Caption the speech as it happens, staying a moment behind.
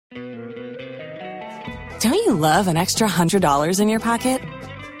Don't you love an extra $100 in your pocket?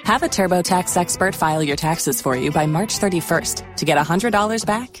 Have a TurboTax expert file your taxes for you by March 31st to get $100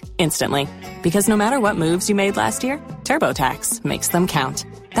 back instantly. Because no matter what moves you made last year, TurboTax makes them count.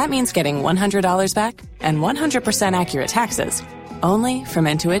 That means getting $100 back and 100% accurate taxes only from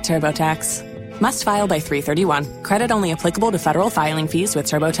Intuit TurboTax. Must file by 3/31. Credit only applicable to federal filing fees with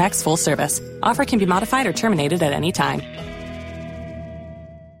TurboTax full service. Offer can be modified or terminated at any time.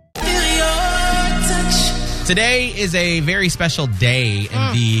 Today is a very special day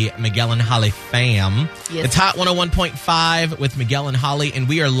in the Miguel and Holly fam. Yes. It's Hot 101.5 with Miguel and Holly, and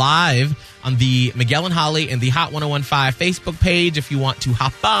we are live on the Miguel and Holly and the Hot 101.5 Facebook page if you want to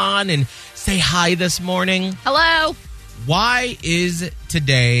hop on and say hi this morning. Hello. Why is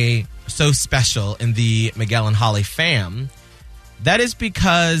today so special in the Miguel and Holly fam? That is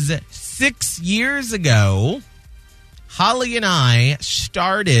because 6 years ago, Holly and I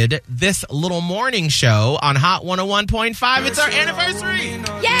started this little morning show on Hot 101.5. It's our anniversary.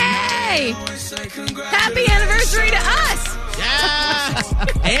 Yay! Happy anniversary to us. Yes.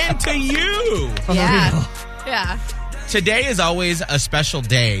 And to you. Yeah. Yeah. Today is always a special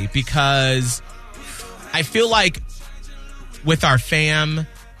day because I feel like with our fam,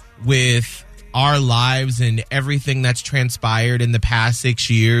 with our lives and everything that's transpired in the past 6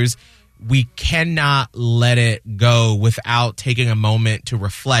 years, we cannot let it go without taking a moment to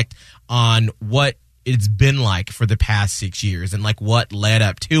reflect on what it's been like for the past 6 years and like what led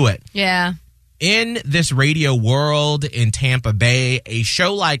up to it. Yeah. In this radio world in Tampa Bay, a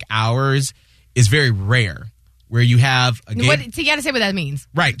show like ours is very rare, where you have a gay... You got to say what that means.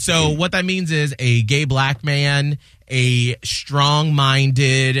 Right. So what that means is a gay black man, a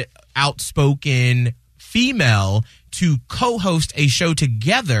strong-minded, outspoken female to co-host a show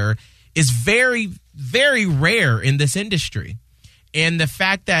together is very, very rare in this industry. And the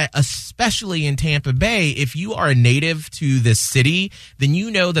fact that, especially in Tampa Bay, if you are a native to this city, then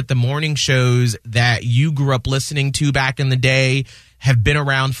you know that the morning shows that you grew up listening to back in the day have been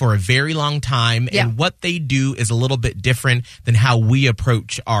around for a very long time. Yeah. And what they do is a little bit different than how we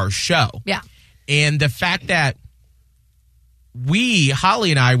approach our show. Yeah. And the fact that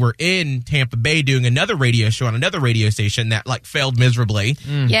Holly and I were in Tampa Bay doing another radio show on another radio station that like failed miserably.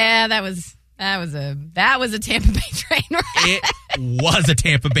 Yeah, that was a Tampa Bay train wreck. It was a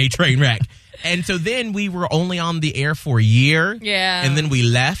Tampa Bay train wreck. And so then we were only on the air for a year. Yeah. And then we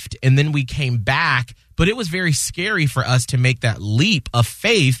left and then we came back. But it was very scary for us to make that leap of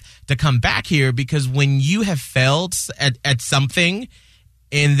faith to come back here, because when you have failed at something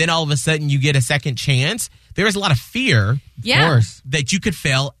and then all of a sudden you get a second chance, there is a lot of fear, Yeah. of course, that you could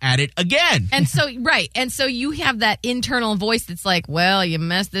fail at it again. And so, right. And so you have that internal voice that's like, well, you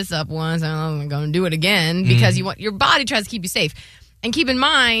messed this up once, I'm going to do it again, because you want your body tries to keep you safe. And keep in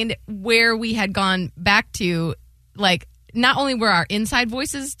mind where we had gone back to, like, not only were our inside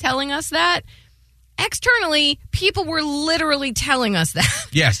voices telling us that, externally, people were literally telling us that.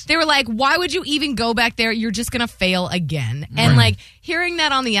 Yes. They were like, why would you even go back there? You're just going to fail again. And like hearing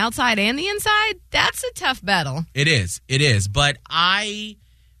that on the outside and the inside, that's a tough battle. It is. It is. But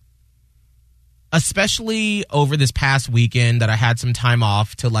especially over this past weekend that I had some time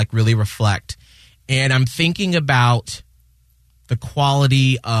off to like really reflect, and I'm thinking about the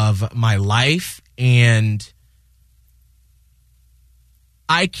quality of my life, and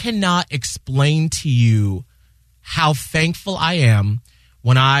I cannot explain to you how thankful I am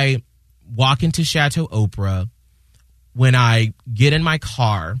when I walk into Chateau Oprah, when I get in my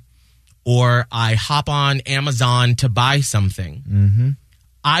car, or I hop on Amazon to buy something. Mm-hmm.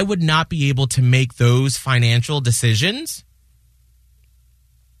 I would not be able to make those financial decisions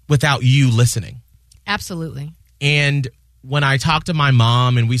without you listening. Absolutely. And when I talk to my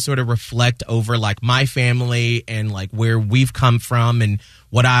mom and we sort of reflect over like my family and like where we've come from and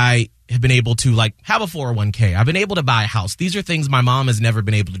what I have been able to like have a 401k, I've been able to buy a house. These are things my mom has never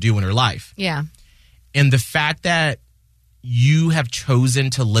been able to do in her life. Yeah. And the fact that you have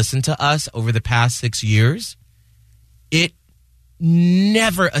chosen to listen to us over the past 6 years, it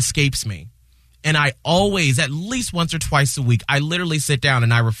never escapes me. And I always, at least once or twice a week, I literally sit down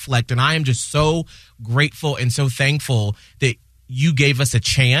and I reflect. And I am just so grateful and so thankful that you gave us a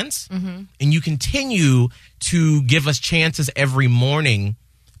chance. Mm-hmm. And you continue to give us chances every morning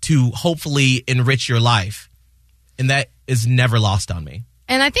to hopefully enrich your life. And that is never lost on me.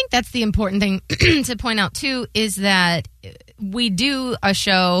 And I think that's the important thing to point out, too, is that we do a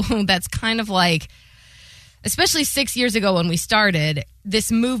show that's kind of like, especially 6 years ago when we started,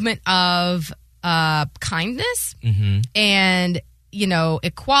 this movement of kindness and, you know,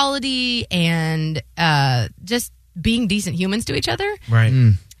 equality and just being decent humans to each other.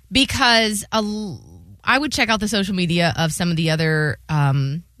 Right. Because I would check out the social media of some of the other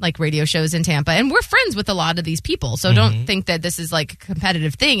like radio shows in Tampa, and we're friends with a lot of these people. So don't think that this is like a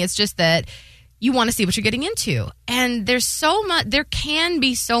competitive thing. It's just that you want to see what you're getting into, and there can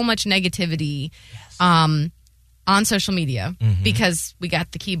be so much negativity on social media because we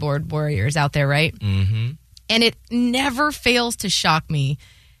got the keyboard warriors out there, right? And it never fails to shock me.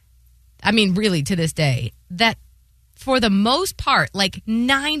 I mean, really, to this day, that for the most part, like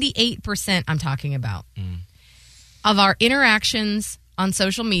 98%, I'm talking about, of our interactions on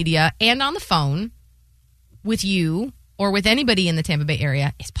social media and on the phone with you or with anybody in the Tampa Bay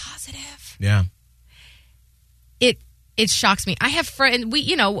area is positive. Yeah. It shocks me. I have friends,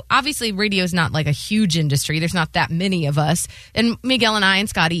 obviously radio is not like a huge industry. There's not that many of us. And Miguel and I and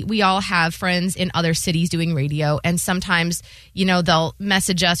Scotty, we all have friends in other cities doing radio. And sometimes, they'll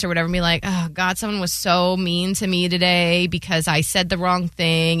message us or whatever and be like, oh, God, someone was so mean to me today because I said the wrong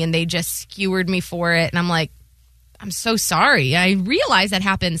thing and they just skewered me for it. And I'm like, I'm so sorry. I realize that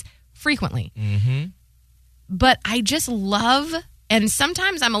happens frequently. But I just love, and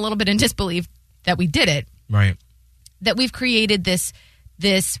sometimes I'm a little bit in disbelief that we did it. Right. That we've created this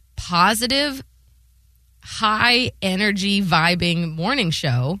positive, high energy vibing morning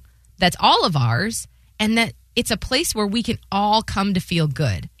show that's all of ours, and that it's a place where we can all come to feel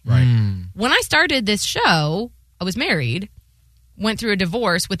good. Right. When I started this show, I was married, went through a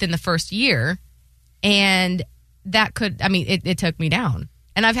divorce within the first year, and it took me down.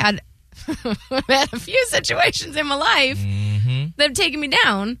 And I've had a few situations in my life that have taken me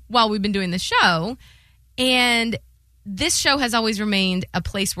down while we've been doing this show. And this show has always remained a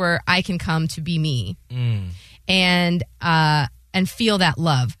place where I can come to be me and feel that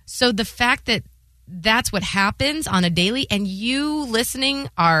love. So the fact that that's what happens on a daily, and you listening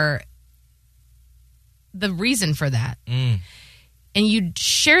are the reason for that. And you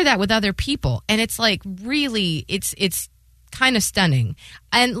share that with other people, and it's like really, it's kind of stunning.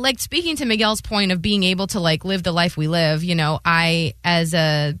 And like speaking to Miguel's point of being able to like live the life we live, I as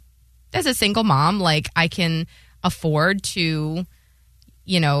a single mom, like I can afford to,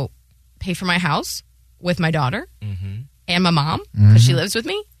 pay for my house with my daughter and my mom because she lives with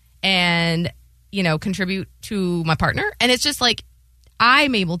me, and, contribute to my partner. And it's just like,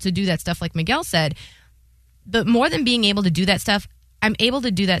 I'm able to do that stuff like Miguel said. But more than being able to do that stuff, I'm able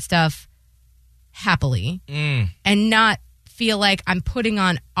to do that stuff happily and not feel like I'm putting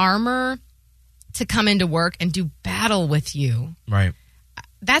on armor to come into work and do battle with you. Right.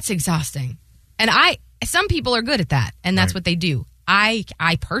 That's exhausting. And some people are good at that, and that's what they do. I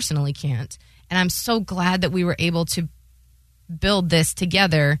personally can't. And I'm so glad that we were able to build this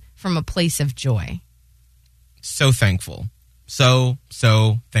together from a place of joy. So thankful. So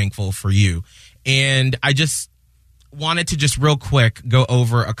thankful for you. And I just wanted to just real quick go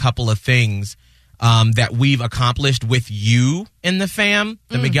over a couple of things that we've accomplished with you in the fam,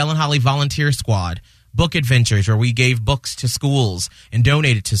 the Miguel and Holly Volunteer Squad. Book Adventures, where we gave books to schools and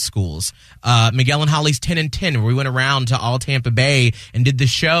donated to schools. Miguel and Holly's 10 and 10, where we went around to all Tampa Bay and did the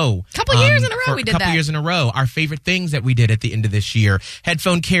show. Couple years in a row we did that. Couple years in a row. Our favorite things that we did at the end of this year.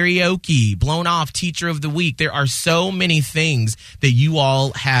 Headphone karaoke, Blown Off Teacher of the Week. There are so many things that you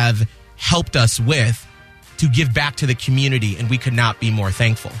all have helped us with to give back to the community, and we could not be more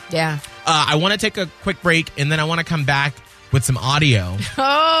thankful. Yeah. I want to take a quick break, and then I want to come back with some audio.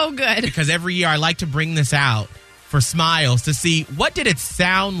 Oh, good. Because every year I like to bring this out for Smiles to see what did it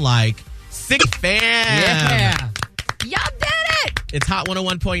sound like. Six Fam. Yeah. Y'all did it. It's Hot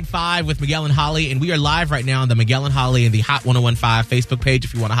 101.5 with Miguel and Holly, and we are live right now on the Miguel and Holly and the Hot 101.5 Facebook page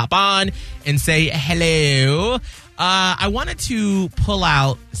if you want to hop on and say hello. I wanted to pull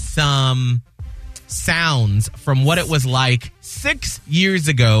out some sounds from what it was like 6 years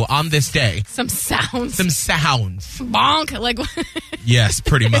ago on this day. Some sounds. Bonk. Like, yes,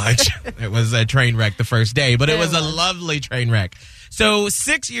 pretty much. It was a train wreck the first day, but it was a lovely train wreck. So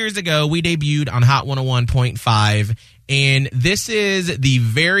 6 years ago, we debuted on Hot 101.5, and this is the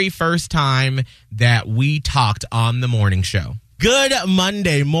very first time that we talked on the morning show. Good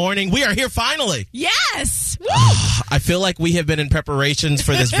Monday morning. We are here finally. Yes. Woo! I feel like we have been in preparations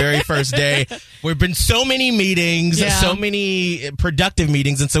for this very first day. We've been so many meetings, so many productive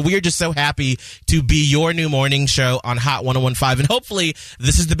meetings, and so we are just so happy to be your new morning show on Hot 101.5. And hopefully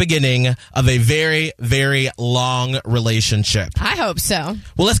this is the beginning of a very, very long relationship. I hope so.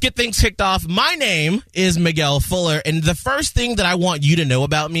 Well, let's get things kicked off. My name is Miguel Fuller, and the first thing that I want you to know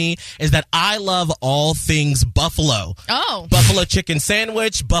about me is that I love all things buffalo. Oh. Buffalo chicken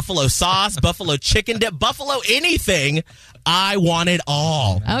sandwich, buffalo sauce, buffalo chicken dip, buffalo anything. I want it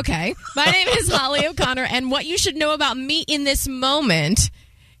all. Okay. My name is Holly O'Connor, and what you should know about me in this moment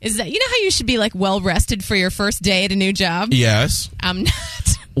is that, you know how you should be like well rested for your first day at a new job? Yes. I'm not.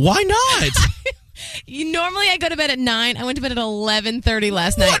 Why not? Normally I go to bed at 9. I went to bed at 11:30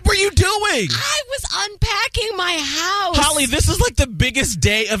 last night. What were you doing? I was unpacking my house. Holly, this is like the biggest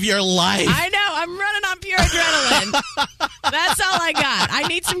day of your life. I know. I'm running on pure adrenaline. That's all I got. I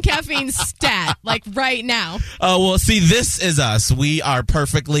need some caffeine stat, like right now. Oh, well, see, this is us. We are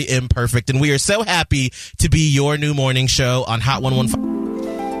perfectly imperfect, and we are so happy to be your new morning show on Hot 115.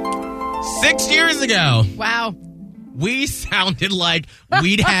 6 years ago, Wow. we sounded like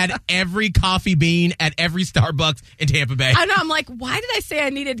we'd had every coffee bean at every Starbucks in Tampa Bay. I know. I'm like, why did I say I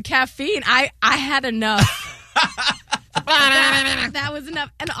needed caffeine? I had enough. That was enough.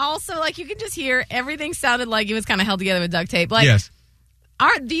 And also, like, you could just hear everything sounded like it was kind of held together with duct tape. Like, Yes.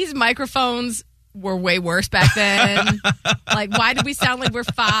 these microphones were way worse back then. Like, why did we sound like we're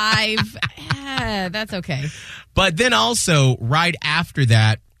 5? That's okay. But then also, right after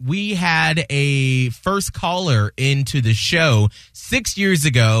that, we had a first caller into the show 6 years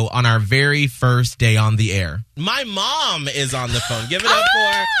ago on our very first day on the air. My mom is on the phone. Give it up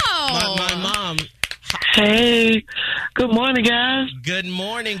for my mom. Hey, good morning, guys. Good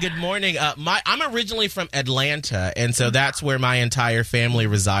morning. Good morning. I'm originally from Atlanta, and so that's where my entire family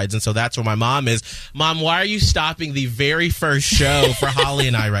resides, and so that's where my mom is. Mom, why are you stopping the very first show for Holly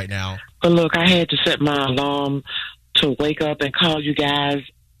and I right now? Well, look, I had to set my alarm to wake up and call you guys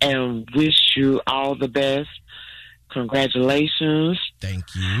and wish you all the best. Congratulations. Thank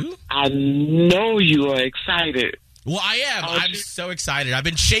you. I know you are excited. Well, I am. Oh, I'm so excited. I've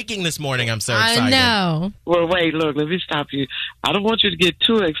been shaking this morning. I'm so excited. I know. Well, wait, look, let me stop you. I don't want you to get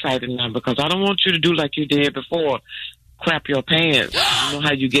too excited now because I don't want you to do like you did before. Crap your pants. You know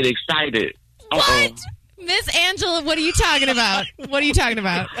how you get excited. What? Miss Angela, what are you talking about? What are you talking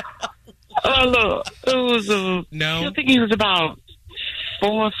about? Oh, look. It was, No. I think he was about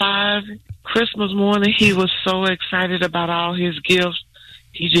 4 or 5. Christmas morning, he was so excited about all his gifts.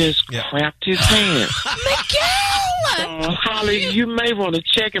 He just crapped his pants. Miguel! Holly, you may want to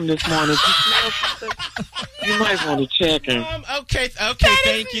check him this morning. If you smell something, you might want to check him. Okay, That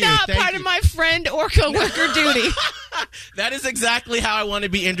thank is you. not Thank part you. of my friend or coworker duty. That is exactly how I want to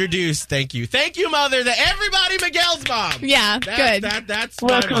be introduced. Thank you. Thank you, Mother. Everybody Miguel's mom. Yeah, good. That's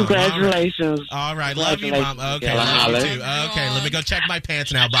Well, my mom. congratulations. All right. Love you, Mom. Okay, Miguel. love you Holly. too. Okay, let me go check my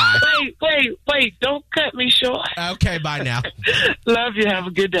pants now. Bye. Wait. Don't cut me short. Okay, bye now. Love you. Have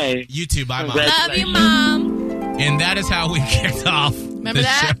a good day. You too. Bye, Mom. Love you, Mom. And that is how we kicked off Remember the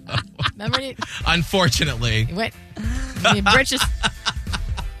that? show. Remember you Unfortunately. went, your britches.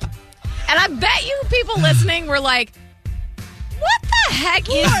 And I bet you people listening were like, what the heck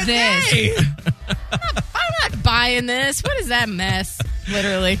is this? Hey! I'm not buying this. What is that mess?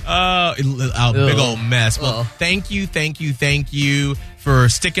 Literally. Big old mess. Well, thank you for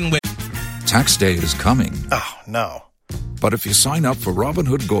sticking with. Tax day is coming. Oh, no. But if you sign up for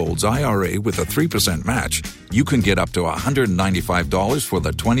Robinhood Gold's IRA with a 3% match, you can get up to $195 for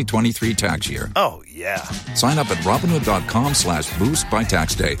the 2023 tax year. Oh, yeah. Sign up at Robinhood.com/boost by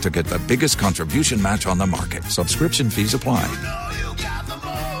tax day to get the biggest contribution match on the market. Subscription fees apply.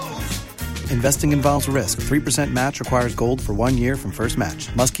 Investing involves risk. 3% match requires gold for 1 year from first match.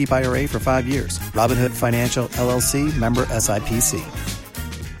 Must keep IRA for 5 years. Robinhood Financial, LLC, member SIPC.